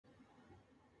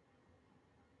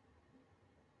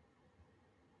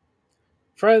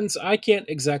Friends, I can't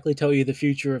exactly tell you the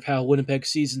future of how Winnipeg's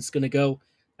season's going to go.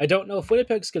 I don't know if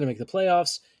Winnipeg's going to make the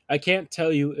playoffs. I can't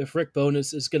tell you if Rick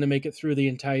Bowness is going to make it through the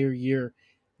entire year.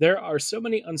 There are so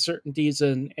many uncertainties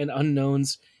and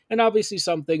unknowns, and obviously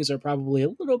some things are probably a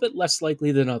little bit less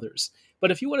likely than others. But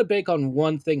if you want to bank on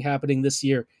one thing happening this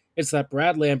year, it's that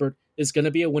Brad Lambert is going to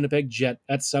be a Winnipeg Jet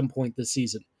at some point this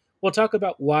season. We'll talk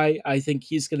about why I think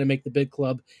he's going to make the big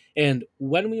club and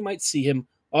when we might see him,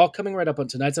 all coming right up on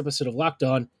tonight's episode of Locked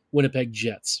On Winnipeg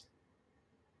Jets.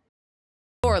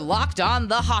 You're Locked On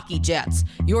the Hockey Jets,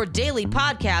 your daily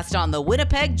podcast on the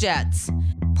Winnipeg Jets.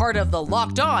 Part of the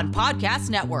Locked On Podcast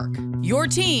Network, your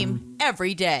team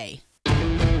every day.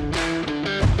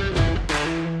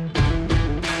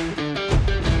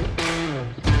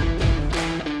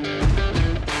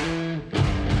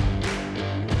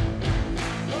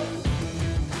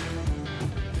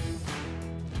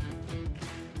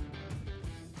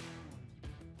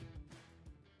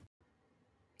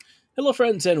 Hello,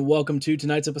 friends, and welcome to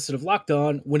tonight's episode of Locked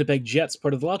On Winnipeg Jets,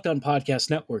 part of the Locked On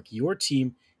Podcast Network, your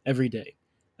team every day.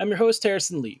 I'm your host,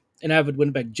 Harrison Lee, an avid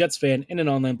Winnipeg Jets fan and an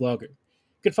online blogger.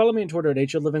 You can follow me on Twitter at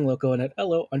HLivingLoco and at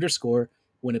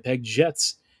LO_Winnipeg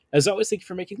Jets. As always, thank you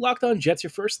for making Locked On Jets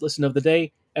your first listen of the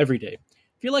day, every day.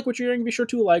 If you like what you're hearing, be sure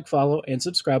to like, follow, and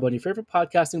subscribe on your favorite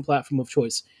podcasting platform of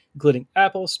choice, including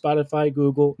Apple, Spotify,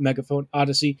 Google, Megaphone,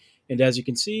 Odyssey, and as you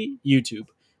can see, YouTube.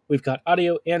 We've got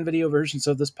audio and video versions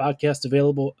of this podcast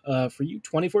available for you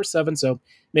 24/7, so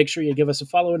make sure you give us a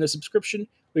follow and a subscription.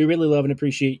 We really love and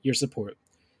appreciate your support.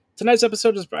 Tonight's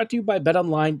episode is brought to you by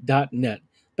BetOnline.net.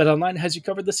 BetOnline has you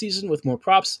covered this season with more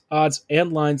props, odds,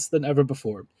 and lines than ever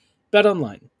before.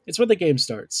 BetOnline, it's where the game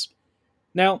starts.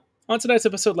 Now, on tonight's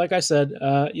episode, like I said,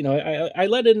 I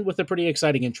led in with a pretty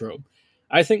exciting intro.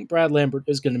 I think Brad Lambert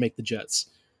is going to make the Jets.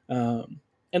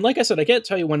 And like I said, I can't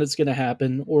tell you when it's going to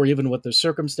happen or even what the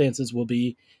circumstances will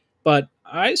be, but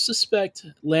I suspect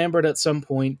Lambert at some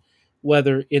point,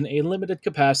 whether in a limited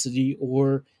capacity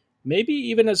or maybe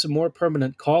even as a more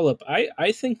permanent call-up,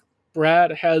 I think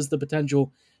Brad has the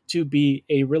potential to be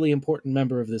a really important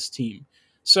member of this team.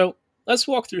 So let's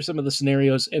walk through some of the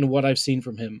scenarios and what I've seen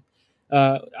from him.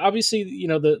 Obviously,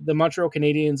 the Montreal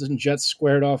Canadiens and Jets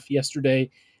squared off yesterday,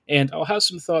 and I'll have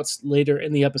some thoughts later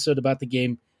in the episode about the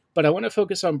game. But I want to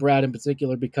focus on Brad in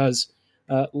particular because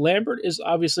Lambert is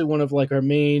obviously one of our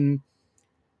main,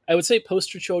 I would say,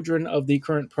 poster children of the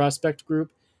current prospect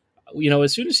group.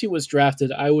 As soon as he was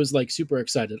drafted, I was super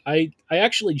excited. I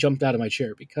actually jumped out of my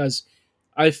chair because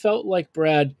I felt like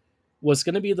Brad was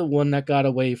going to be the one that got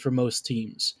away for most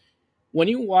teams. When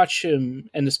you watch him,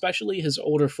 and especially his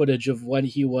older footage of when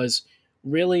he was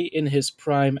really in his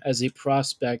prime as a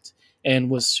prospect and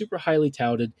was super highly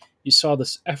touted, you saw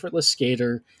this effortless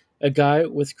skater, a guy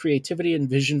with creativity and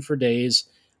vision for days,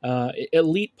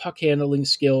 elite puck handling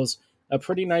skills, a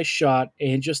pretty nice shot,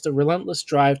 and just a relentless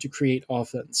drive to create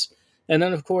offense. And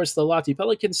then, of course, the Lottie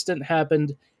Pelicans stint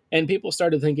happened, and people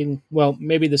started thinking, well,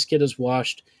 maybe this kid is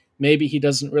washed. Maybe he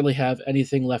doesn't really have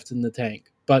anything left in the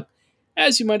tank. But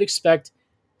as you might expect,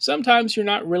 sometimes you're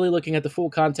not really looking at the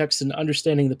full context and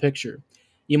understanding the picture.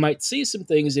 You might see some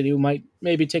things and you might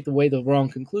maybe take away the wrong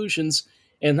conclusions,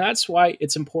 and that's why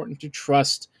it's important to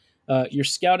trust your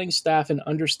scouting staff and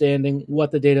understanding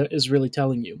what the data is really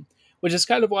telling you, which is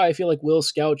kind of why I feel like Will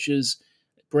Scouch's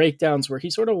breakdowns where he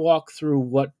sort of walked through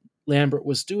what Lambert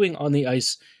was doing on the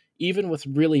ice, even with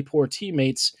really poor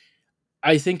teammates,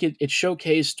 I think it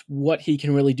showcased what he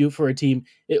can really do for a team,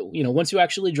 once you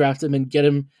actually draft him and get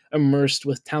him immersed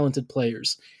with talented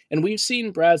players. And we've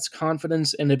seen Brad's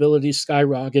confidence and ability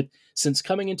skyrocket since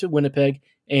coming into Winnipeg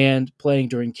and playing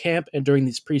during camp and during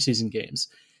these preseason games.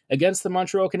 Against the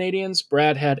Montreal Canadiens,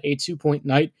 Brad had a 2-point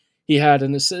night. He had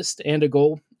an assist and a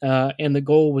goal, and the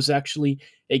goal was actually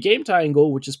a game-tying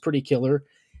goal, which is pretty killer.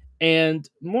 And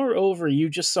moreover, you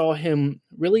just saw him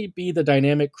really be the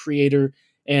dynamic creator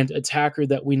and attacker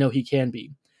that we know he can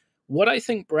be. What I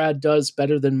think Brad does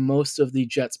better than most of the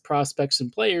Jets prospects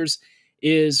and players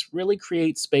is really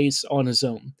create space on his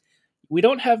own. We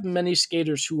don't have many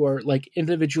skaters who are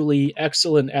individually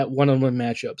excellent at one-on-one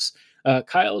matchups.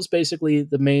 Kyle is basically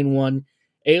the main one.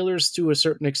 Ehlers, to a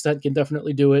certain extent, can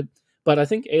definitely do it, but I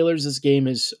think Ehlers' game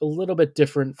is a little bit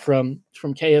different from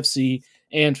KFC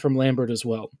and from Lambert as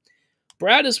well.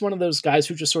 Brad is one of those guys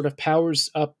who just sort of powers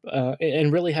up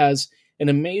and really has an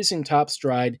amazing top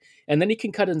stride, and then he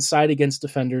can cut inside against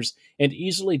defenders and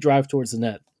easily drive towards the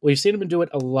net. We've seen him do it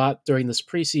a lot during this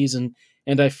preseason,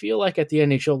 and I feel like at the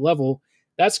NHL level,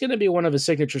 that's going to be one of his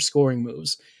signature scoring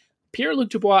moves. Pierre-Luc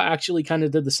Dubois actually kind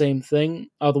of did the same thing,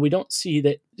 although we don't see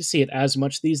it as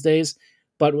much these days.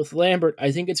 But with Lambert,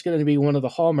 I think it's going to be one of the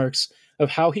hallmarks of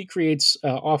how he creates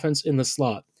offense in the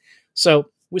slot.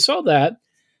 So we saw that.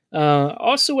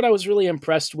 Also, what I was really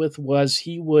impressed with was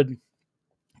he would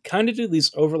kind of do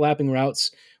these overlapping routes,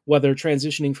 whether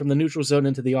transitioning from the neutral zone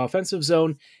into the offensive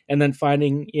zone and then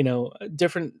finding,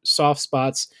 different soft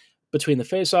spots between the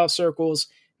face-off circles.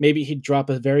 Maybe he'd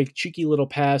drop a very cheeky little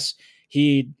pass.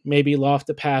 He'd maybe loft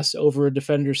a pass over a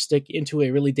defender's stick into a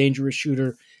really dangerous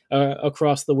shooter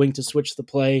across the wing to switch the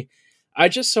play. I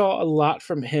just saw a lot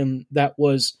from him that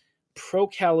was pro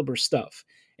caliber stuff.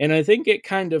 And I think it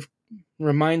kind of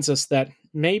reminds us that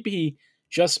maybe,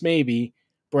 just maybe,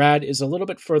 Brad is a little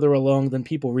bit further along than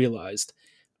people realized.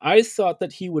 I thought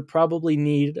that he would probably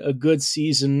need a good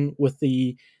season with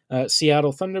the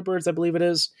Seattle Thunderbirds, I believe it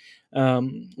is,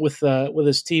 with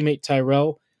his teammate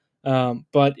Tyrell.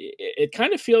 But it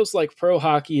kind of feels like pro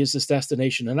hockey is his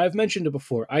destination. And I've mentioned it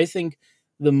before. I think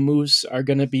the Moose are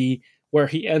going to be where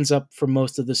he ends up for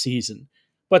most of the season.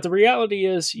 But the reality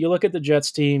is, you look at the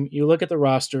Jets team, you look at the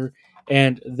roster,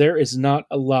 and there is not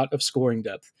a lot of scoring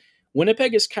depth.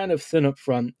 Winnipeg is kind of thin up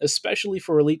front, especially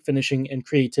for elite finishing and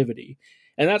creativity.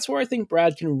 And that's where I think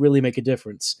Brad can really make a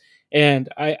difference. And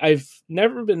I've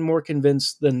never been more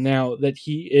convinced than now that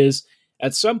he is,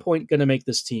 at some point, going to make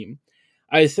this team.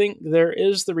 I think there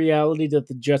is the reality that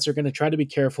the Jets are going to try to be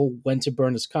careful when to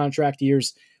burn his contract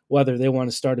years, whether they want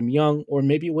to start him young or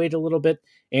maybe wait a little bit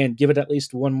and give it at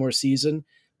least one more season.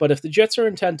 But if the Jets are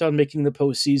intent on making the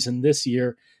postseason this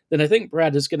year, then I think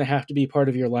Brad is going to have to be part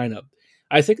of your lineup.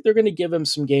 I think they're going to give him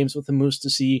some games with the Moose to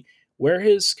see where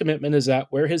his commitment is at,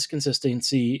 where his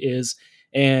consistency is,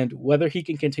 and whether he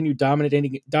can continue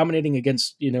dominating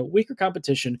against weaker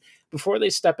competition before they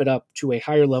step it up to a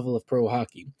higher level of pro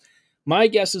hockey. My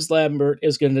guess is Lambert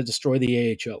is going to destroy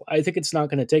the AHL. I think it's not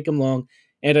going to take him long,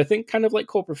 and I think kind of like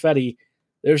Cole Perfetti,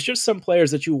 there's just some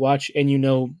players that you watch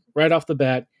and right off the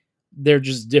bat, they're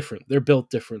just different. They're built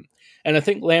different. And I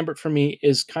think Lambert, for me,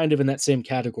 is kind of in that same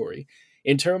category.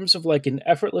 In terms of like an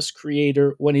effortless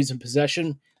creator when he's in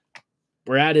possession,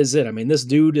 Brad is it. I mean, this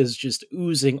dude is just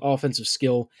oozing offensive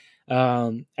skill.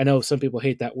 I know some people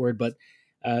hate that word, but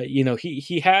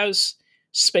he has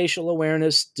spatial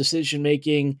awareness, decision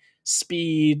making,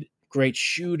 speed, great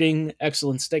shooting,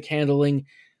 excellent stick handling.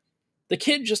 The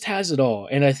kid just has it all.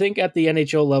 And I think at the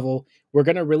NHL level, we're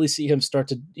going to really see him start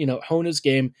to hone his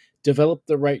game, develop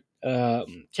the right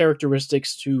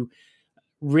characteristics to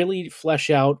really flesh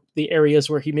out the areas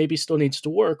where he maybe still needs to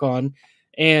work on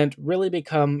and really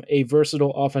become a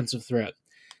versatile offensive threat.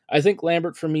 I think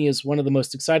Lambert, for me, is one of the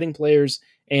most exciting players,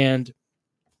 and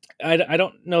I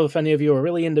don't know if any of you are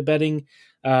really into betting,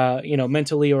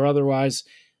 mentally or otherwise.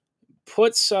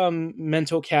 Put some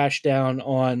mental cash down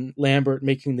on Lambert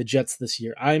making the Jets this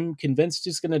year. I'm convinced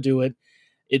he's going to do it.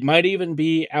 It might even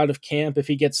be out of camp if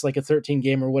he gets like a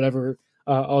 13-game or whatever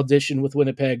audition with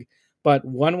Winnipeg. But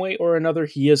one way or another,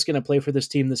 he is going to play for this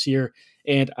team this year,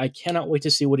 and I cannot wait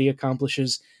to see what he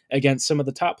accomplishes against some of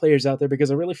the top players out there, because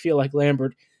I really feel like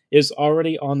Lambert is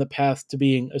already on the path to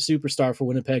being a superstar for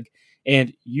Winnipeg,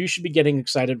 and you should be getting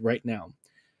excited right now.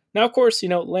 Now, of course,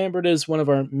 Lambert is one of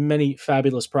our many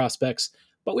fabulous prospects,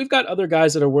 but we've got other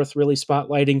guys that are worth really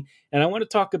spotlighting, and I want to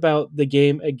talk about the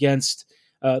game against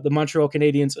the Montreal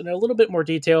Canadiens in a little bit more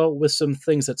detail with some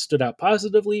things that stood out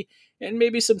positively and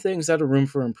maybe some things that are room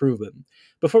for improvement.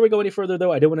 Before we go any further,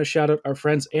 though, I do want to shout out our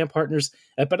friends and partners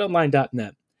at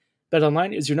BetOnline.net.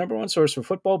 BetOnline is your number one source for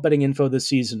football betting info this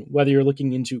season, whether you're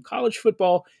looking into college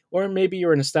football or maybe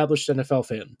you're an established NFL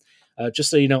fan. Just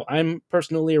so you know, I'm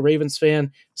personally a Ravens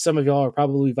fan. Some of y'all are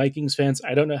probably Vikings fans.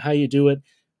 I don't know how you do it.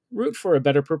 Root for a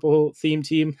better purple theme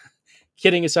team.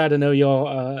 Kidding aside, I know y'all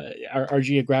are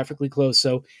geographically close,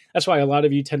 so that's why a lot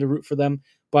of you tend to root for them.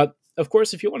 But, of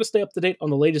course, if you want to stay up to date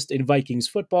on the latest in Vikings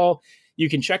football, you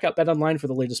can check out BetOnline for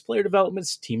the latest player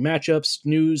developments, team matchups,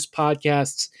 news,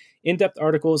 podcasts, in-depth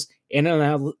articles, and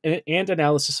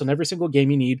analysis on every single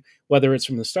game you need, whether it's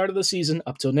from the start of the season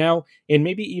up till now, and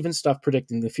maybe even stuff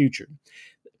predicting the future.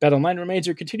 BetOnline remains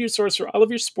your continued source for all of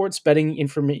your sports betting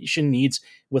information needs,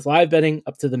 with live betting,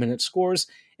 up-to-the-minute scores,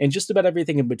 and just about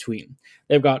everything in between.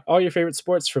 They've got all your favorite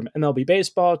sports from MLB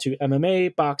baseball to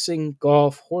MMA, boxing,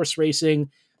 golf, horse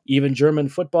racing, even German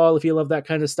football if you love that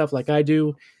kind of stuff like I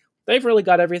do. They've really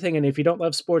got everything, and if you don't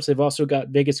love sports, they've also got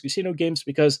Vegas casino games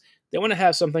because they want to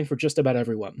have something for just about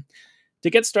everyone.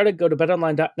 To get started, go to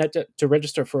betonline.net to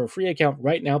register for a free account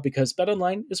right now, because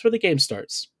BetOnline is where the game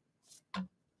starts.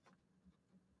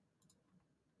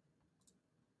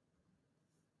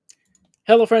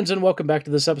 Hello, friends, and welcome back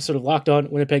to this episode of Locked On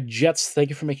Winnipeg Jets. Thank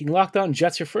you for making Locked On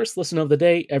Jets your first listen of the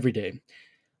day every day.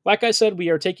 Like I said, we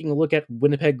are taking a look at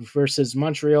Winnipeg versus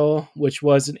Montreal, which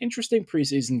was an interesting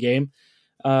preseason game.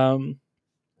 Um,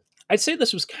 I'd say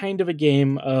this was kind of a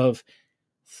game of,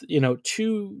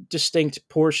 two distinct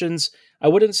portions. I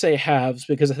wouldn't say halves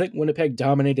because I think Winnipeg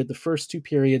dominated the first two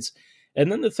periods,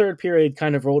 and then the third period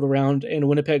kind of rolled around and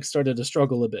Winnipeg started to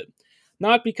struggle a bit.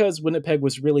 Not because Winnipeg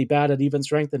was really bad at even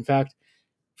strength. In fact,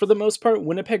 for the most part,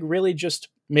 Winnipeg really just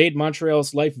made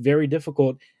Montreal's life very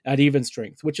difficult at even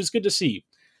strength, which is good to see.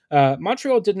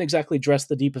 Montreal didn't exactly dress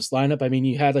the deepest lineup. I mean,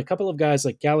 you had a couple of guys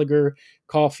like Gallagher,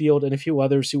 Caulfield, and a few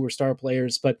others who were star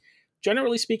players, but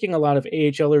generally speaking, a lot of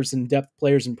AHLers and depth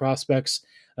players and prospects,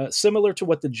 similar to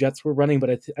what the Jets were running,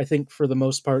 but I think for the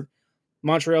most part,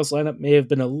 Montreal's lineup may have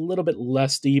been a little bit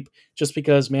less deep just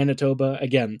because Manitoba,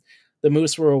 again, the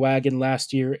Moose were a wagon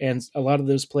last year, and a lot of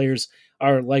those players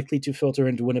are likely to filter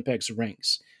into Winnipeg's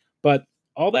ranks. But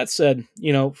all that said,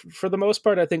 for the most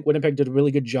part, I think Winnipeg did a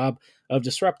really good job of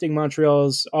disrupting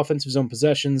Montreal's offensive zone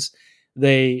possessions.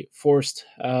 They forced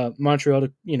Montreal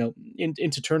to,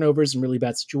 into turnovers and really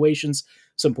bad situations,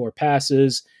 some poor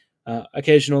passes.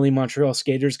 Occasionally, Montreal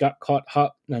skaters got caught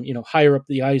higher up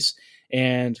the ice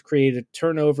and created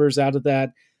turnovers out of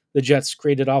that. The Jets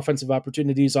created offensive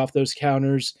opportunities off those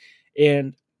counters,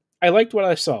 and I liked what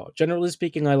I saw. Generally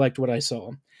speaking, I liked what I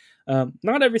saw.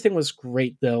 Not everything was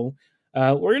great, though.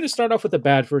 We're going to start off with the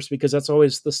bad first because that's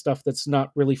always the stuff that's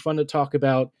not really fun to talk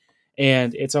about,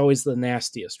 and it's always the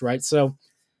nastiest, right? So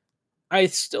I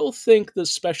still think the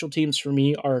special teams for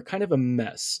me are kind of a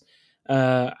mess.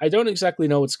 I don't exactly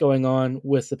know what's going on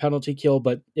with the penalty kill,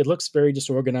 but it looks very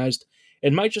disorganized.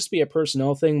 It might just be a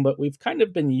personnel thing, but we've kind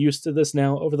of been used to this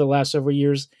now over the last several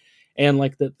years. And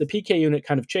like the PK unit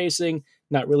kind of chasing,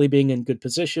 not really being in good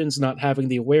positions, not having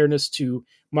the awareness to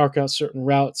mark out certain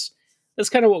routes. That's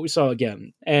kind of what we saw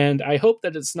again. And I hope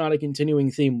that it's not a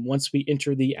continuing theme once we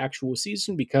enter the actual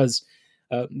season because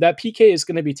that PK is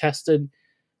going to be tested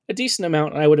a decent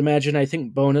amount, I would imagine. I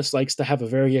think Bonus likes to have a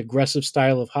very aggressive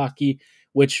style of hockey,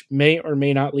 which may or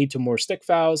may not lead to more stick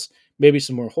fouls, maybe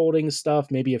some more holding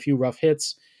stuff, maybe a few rough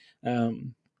hits.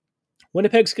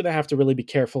 Winnipeg's going to have to really be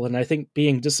careful, and I think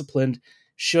being disciplined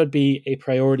should be a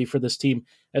priority for this team,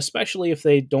 especially if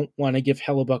they don't want to give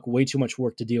Hellebuck way too much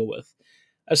work to deal with.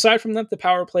 Aside from that, the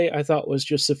power play I thought was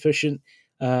just sufficient.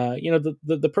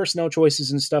 The personnel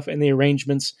choices and stuff and the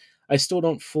arrangements, I still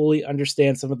don't fully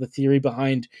understand some of the theory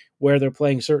behind where they're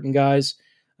playing certain guys.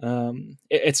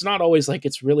 It's not always like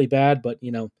it's really bad, but,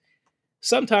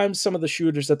 sometimes some of the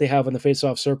shooters that they have in the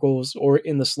face-off circles or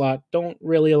in the slot don't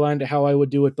really align to how I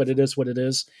would do it, but it is what it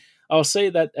is. I'll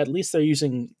say that at least they're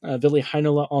using Ville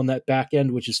Heinola on that back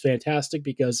end, which is fantastic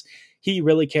because he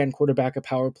really can quarterback a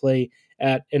power play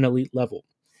at an elite level.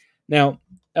 Now,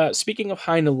 speaking of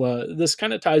Heinola, this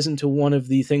kind of ties into one of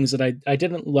the things that I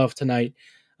didn't love tonight,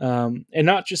 and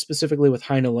not just specifically with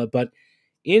Heinola, but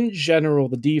in general,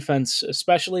 the defense,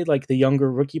 especially like the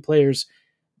younger rookie players,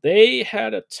 they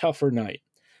had a tougher night.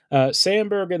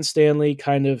 Samberg and Stanley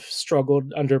kind of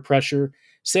struggled under pressure.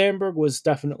 Samberg was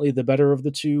definitely the better of the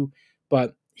two,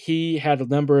 but he had a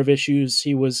number of issues.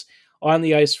 He was on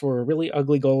the ice for a really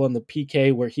ugly goal on the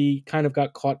PK where he kind of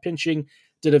got caught pinching,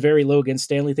 did a very Logan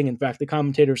Stanley thing. In fact, the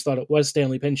commentators thought it was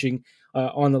Stanley pinching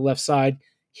on the left side.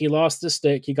 He lost the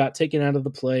stick. He got taken out of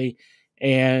the play,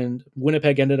 and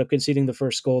Winnipeg ended up conceding the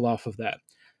first goal off of that.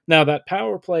 Now, that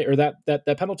power play or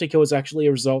that penalty kill was actually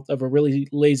a result of a really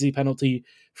lazy penalty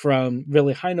from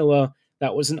Ville Heinola.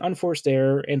 That was an unforced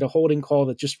error and a holding call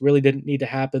that just really didn't need to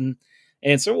happen.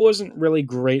 And so it wasn't really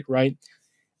great, right?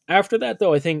 After that,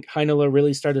 though, I think Heinola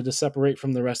really started to separate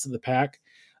from the rest of the pack.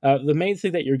 The main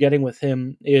thing that you're getting with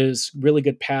him is really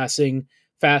good passing,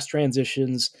 fast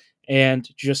transitions, and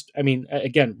just,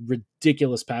 again,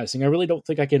 ridiculous passing. I really don't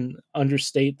think I can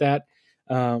understate that.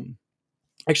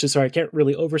 I can't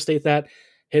really overstate that.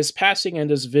 His passing and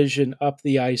his vision up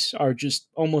the ice are just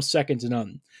almost second to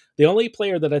none. The only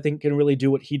player that I think can really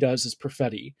do what he does is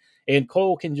Perfetti, and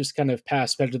Cole can just kind of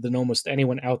pass better than almost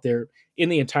anyone out there in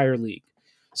the entire league.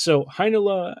 So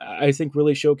Heinola, I think,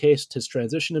 really showcased his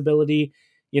transition ability.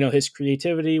 His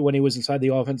creativity when he was inside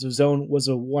the offensive zone was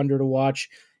a wonder to watch.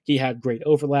 He had great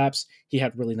overlaps. He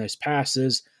had really nice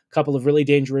passes, a couple of really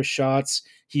dangerous shots.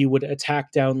 He would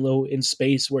attack down low in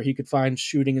space where he could find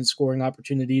shooting and scoring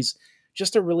opportunities.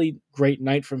 Just a really great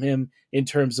night from him in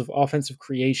terms of offensive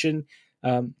creation.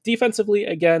 Defensively,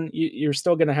 again, you're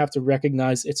still going to have to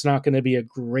recognize it's not going to be a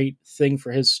great thing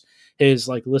for his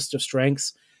like list of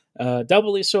strengths.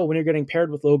 Doubly so when you're getting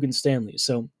paired with Logan Stanley.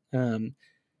 So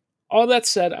all that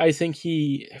said, I think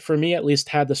he, for me at least,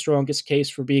 had the strongest case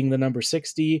for being the number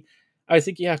 60. I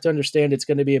think you have to understand it's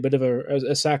going to be a bit of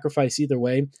a sacrifice either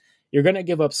way. you're going to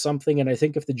give up something. And I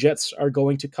think if the Jets are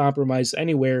going to compromise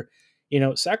anywhere,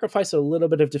 sacrifice a little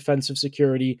bit of defensive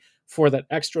security for that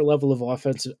extra level of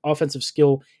offensive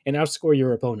skill and outscore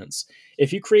your opponents.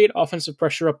 If you create offensive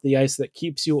pressure up the ice that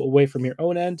keeps you away from your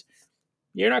own end,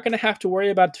 you're not going to have to worry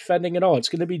about defending at all. It's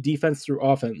going to be defense through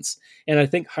offense. And I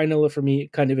think Heinola, for me,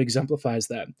 kind of exemplifies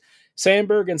that.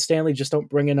 Samberg and Stanley just don't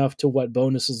bring enough to what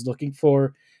Bonus is looking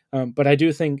for. But I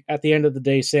do think at the end of the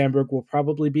day, Samberg will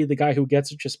probably be the guy who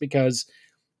gets it just because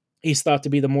he's thought to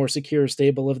be the more secure,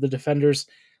 stable of the defenders.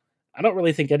 I don't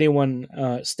really think anyone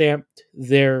stamped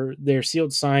their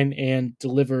sealed sign and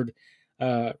delivered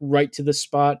right to the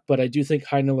spot, but I do think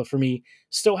Heinola, for me,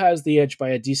 still has the edge by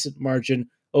a decent margin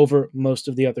over most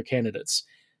of the other candidates.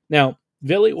 Now,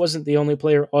 Ville wasn't the only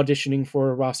player auditioning for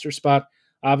a roster spot.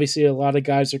 Obviously, a lot of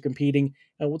guys are competing,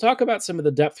 and we'll talk about some of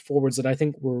the depth forwards that I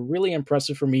think were really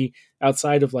impressive for me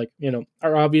outside of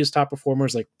our obvious top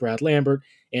performers like Brad Lambert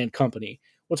and company.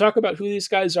 We'll talk about who these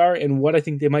guys are and what I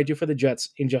think they might do for the Jets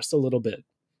in just a little bit.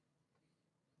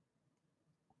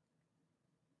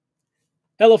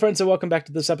 Hello, friends, and welcome back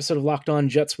to this episode of Locked On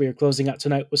Jets. We are closing out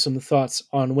tonight with some thoughts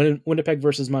on Winnipeg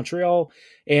versus Montreal,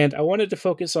 and I wanted to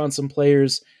focus on some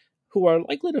players who are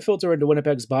likely to filter into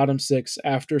Winnipeg's bottom six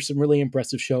after some really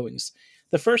impressive showings.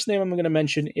 The first name I'm going to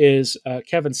mention is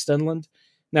Kevin Stenlund.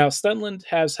 Now, Stenlund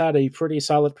has had a pretty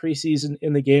solid preseason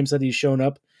in the games that he's shown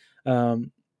up.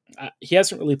 He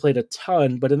hasn't really played a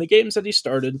ton, but in the games that he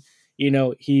started,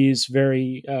 he's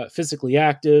very physically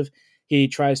active. He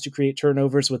tries to create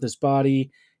turnovers with his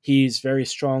body. He's very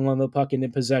strong on the puck and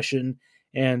in possession.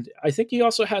 And I think he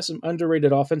also has some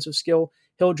underrated offensive skill.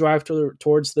 He'll drive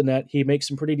towards the net. He makes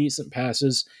some pretty decent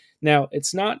passes. Now,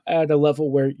 it's not at a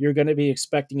level where you're going to be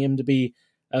expecting him to be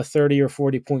a 30 or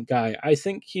 40-point guy. I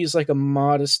think he's like a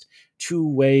modest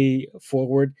two-way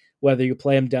forward, whether you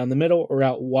play him down the middle or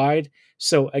out wide.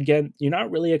 So again, you're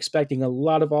not really expecting a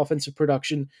lot of offensive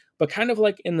production, but kind of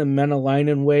like in the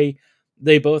Menelainen way,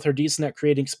 they both are decent at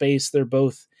creating space. They're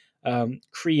both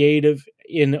creative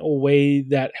in a way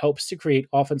that helps to create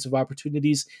offensive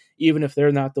opportunities, even if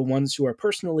they're not the ones who are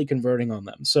personally converting on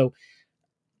them. So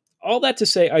all that to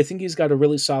say, I think he's got a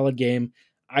really solid game.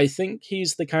 I think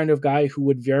he's the kind of guy who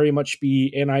would very much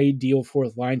be an ideal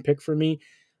fourth line pick for me.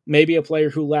 Maybe a player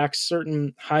who lacks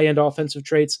certain high-end offensive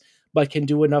traits, but can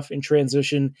do enough in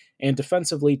transition and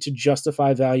defensively to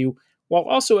justify value, while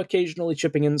also occasionally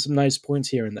chipping in some nice points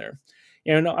here and there.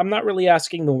 I'm not really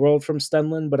asking the world from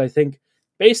Stenlund, but I think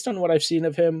based on what I've seen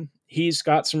of him, he's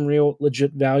got some real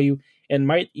legit value and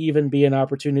might even be an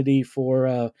opportunity for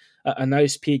a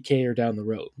nice PKer down the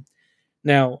road.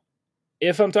 Now,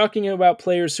 if I'm talking about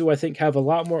players who I think have a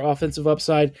lot more offensive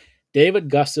upside, David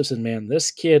Gustafsson, man, this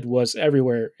kid was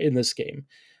everywhere in this game.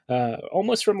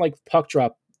 Almost from puck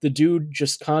drop, the dude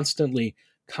just constantly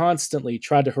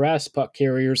tried to harass puck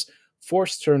carriers,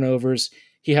 force turnovers.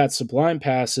 He had sublime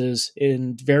passes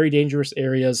in very dangerous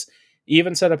areas,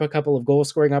 even set up a couple of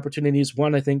goal-scoring opportunities.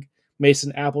 One, I think,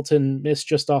 Mason Appleton missed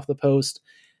just off the post.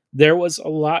 There was a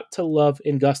lot to love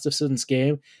in Gustafsson's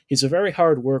game. He's a very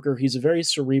hard worker. He's a very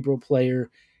cerebral player.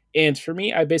 And for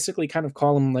me, I basically kind of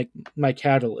call him my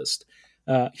catalyst.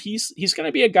 He's going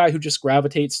to be a guy who just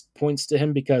gravitates points to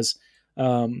him because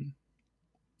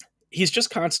he's just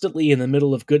constantly in the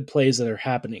middle of good plays that are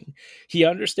happening. He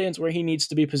understands where he needs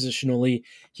to be positionally.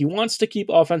 He wants to keep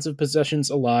offensive possessions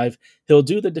alive. He'll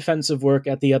do the defensive work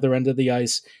at the other end of the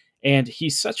ice. And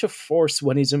he's such a force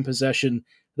when he's in possession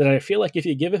that I feel like if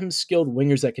you give him skilled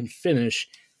wingers that can finish,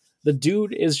 the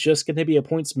dude is just going to be a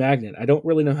points magnet. I don't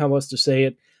really know how else to say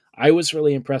it. I was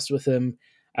really impressed with him.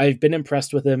 I've been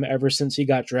impressed with him ever since he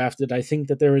got drafted. I think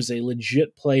that there is a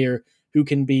legit player who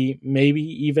can be maybe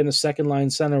even a second-line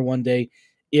center one day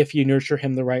if you nurture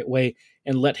him the right way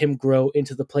and let him grow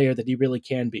into the player that he really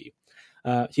can be.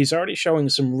 He's already showing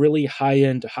some really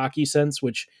high-end hockey sense,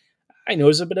 which I know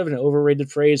is a bit of an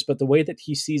overrated phrase, but the way that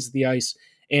he sees the ice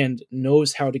and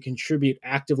knows how to contribute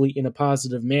actively in a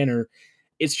positive manner,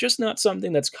 it's just not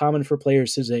something that's common for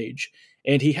players his age.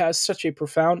 And he has such a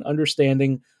profound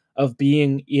understanding of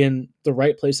being in the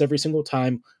right place every single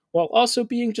time, while also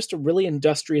being just a really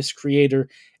industrious creator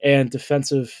and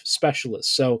defensive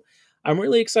specialist. So I'm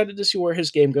really excited to see where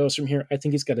his game goes from here. I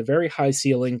think he's got a very high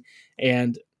ceiling,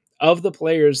 and of the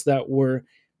players that were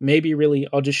maybe really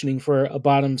auditioning for a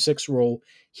bottom six role,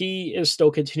 he is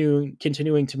still continuing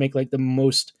to make the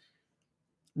most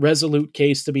resolute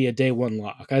case to be a day one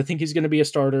lock. I think he's going to be a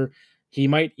starter. He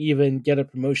might even get a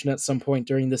promotion at some point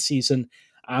during the season.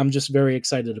 I'm just very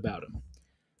excited about him.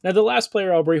 Now, the last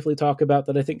player I'll briefly talk about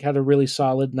that I think had a really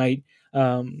solid night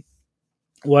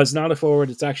was not a forward.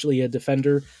 It's actually a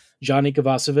defender, Johnny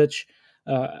Kovacevic.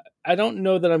 I don't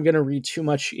know that I'm going to read too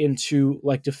much into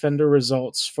like defender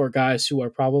results for guys who are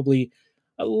probably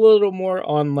a little more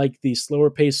on like the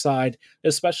slower pace side,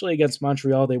 especially against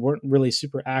Montreal. They weren't really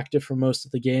super active for most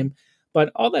of the game. But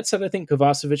all that said, I think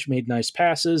Kovacevic made nice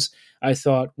passes. I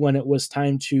thought when it was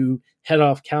time to head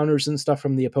off counters and stuff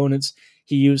from the opponents,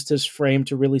 he used his frame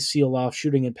to really seal off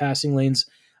shooting and passing lanes.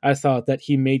 I thought that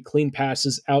he made clean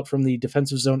passes out from the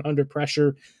defensive zone under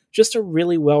pressure. Just a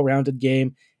really well-rounded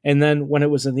game. And then when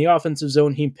it was in the offensive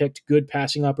zone, he picked good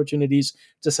passing opportunities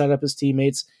to set up his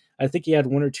teammates. I think he had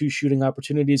one or two shooting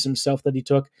opportunities himself that he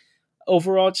took.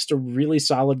 Overall, just a really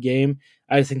solid game.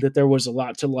 I think that there was a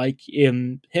lot to like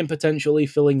in him potentially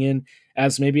filling in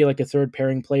as maybe like a third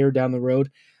pairing player down the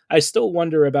road. I still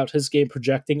wonder about his game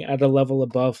projecting at a level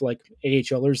above like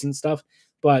AHLers and stuff,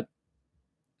 but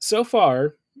so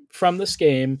far from this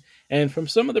game and from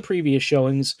some of the previous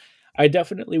showings, I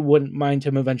definitely wouldn't mind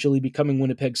him eventually becoming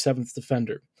Winnipeg's seventh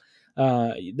defender.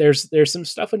 There's some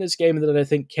stuff in his game that I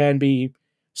think can be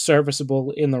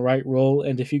serviceable in the right role,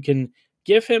 and if you can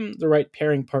give him the right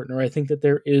pairing partner, I think that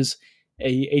there is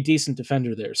a decent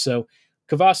defender there. So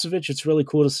Kovacevic, it's really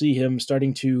cool to see him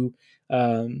starting to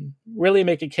really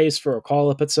make a case for a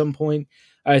call-up at some point.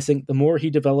 I think the more he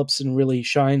develops and really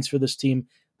shines for this team,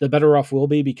 the better off we'll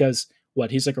be because,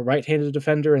 he's like a right-handed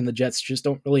defender, and the Jets just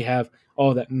don't really have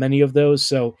all that many of those.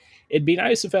 So it'd be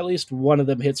nice if at least one of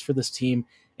them hits for this team,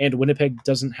 and Winnipeg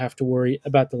doesn't have to worry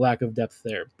about the lack of depth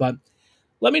there. But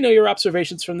let me know your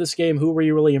observations from this game. Who were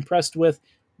you really impressed with?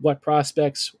 What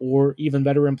prospects or even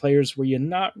veteran players were you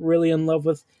not really in love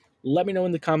with? Let me know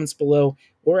in the comments below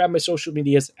or at my social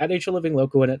medias at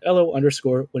HLivingLoco and at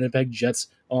LO_Winnipeg Jets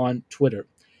on Twitter.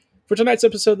 For tonight's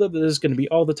episode, though, this is going to be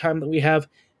all the time that we have.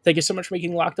 Thank you so much for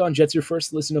making Locked On Jets your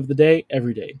first listen of the day,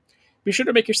 every day. Be sure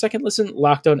to make your second listen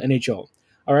Locked On NHL.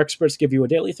 Our experts give you a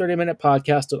daily 30-minute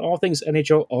podcast on all things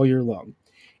NHL all year long.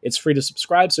 It's free to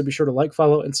subscribe, so be sure to like,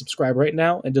 follow, and subscribe right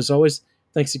now. And as always,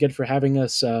 thanks again for having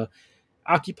us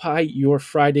occupy your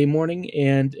Friday morning.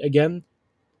 And again,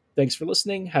 thanks for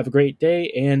listening. Have a great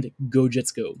day, and go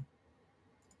Jets go.